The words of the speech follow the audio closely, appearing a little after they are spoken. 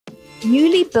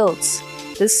Newly built,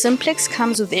 this simplex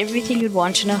comes with everything you'd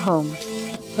want in a home.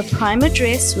 A prime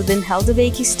address within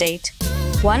Heldercrest Estate,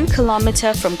 1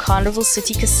 kilometer from Carnival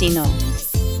City Casino.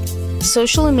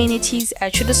 Social amenities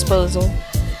at your disposal,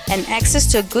 and access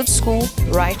to a good school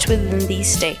right within the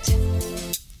estate.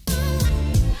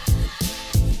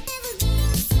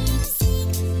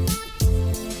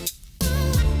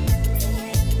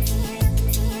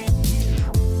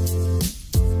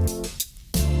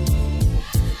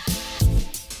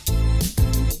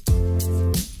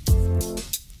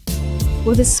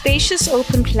 With a spacious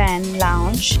open plan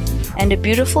lounge and a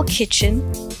beautiful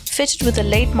kitchen fitted with a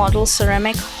late model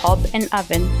ceramic hob and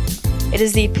oven, it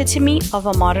is the epitome of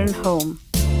a modern home.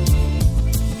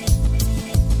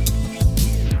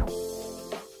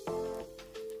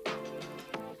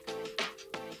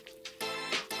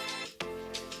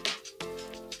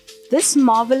 This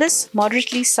marvelous,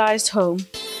 moderately sized home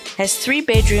has 3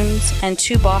 bedrooms and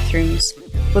 2 bathrooms,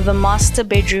 with the master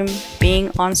bedroom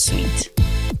being ensuite.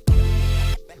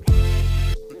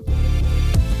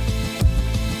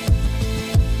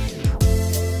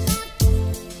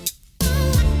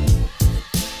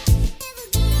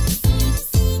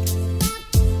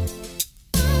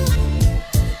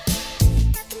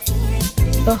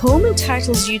 The home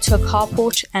entitles you to a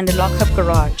carport and a lock-up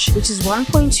garage, which is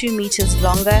 1.2 meters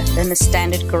longer than a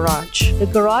standard garage. The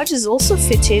garage is also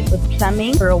fitted with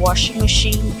plumbing for a washing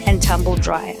machine and tumble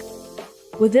dryer.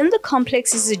 Within the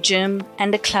complex is a gym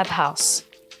and a clubhouse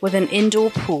with an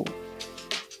indoor pool.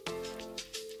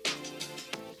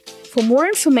 For more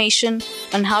information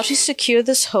on how to secure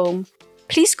this home,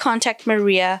 please contact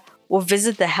Maria or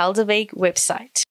visit the Heldercrest website.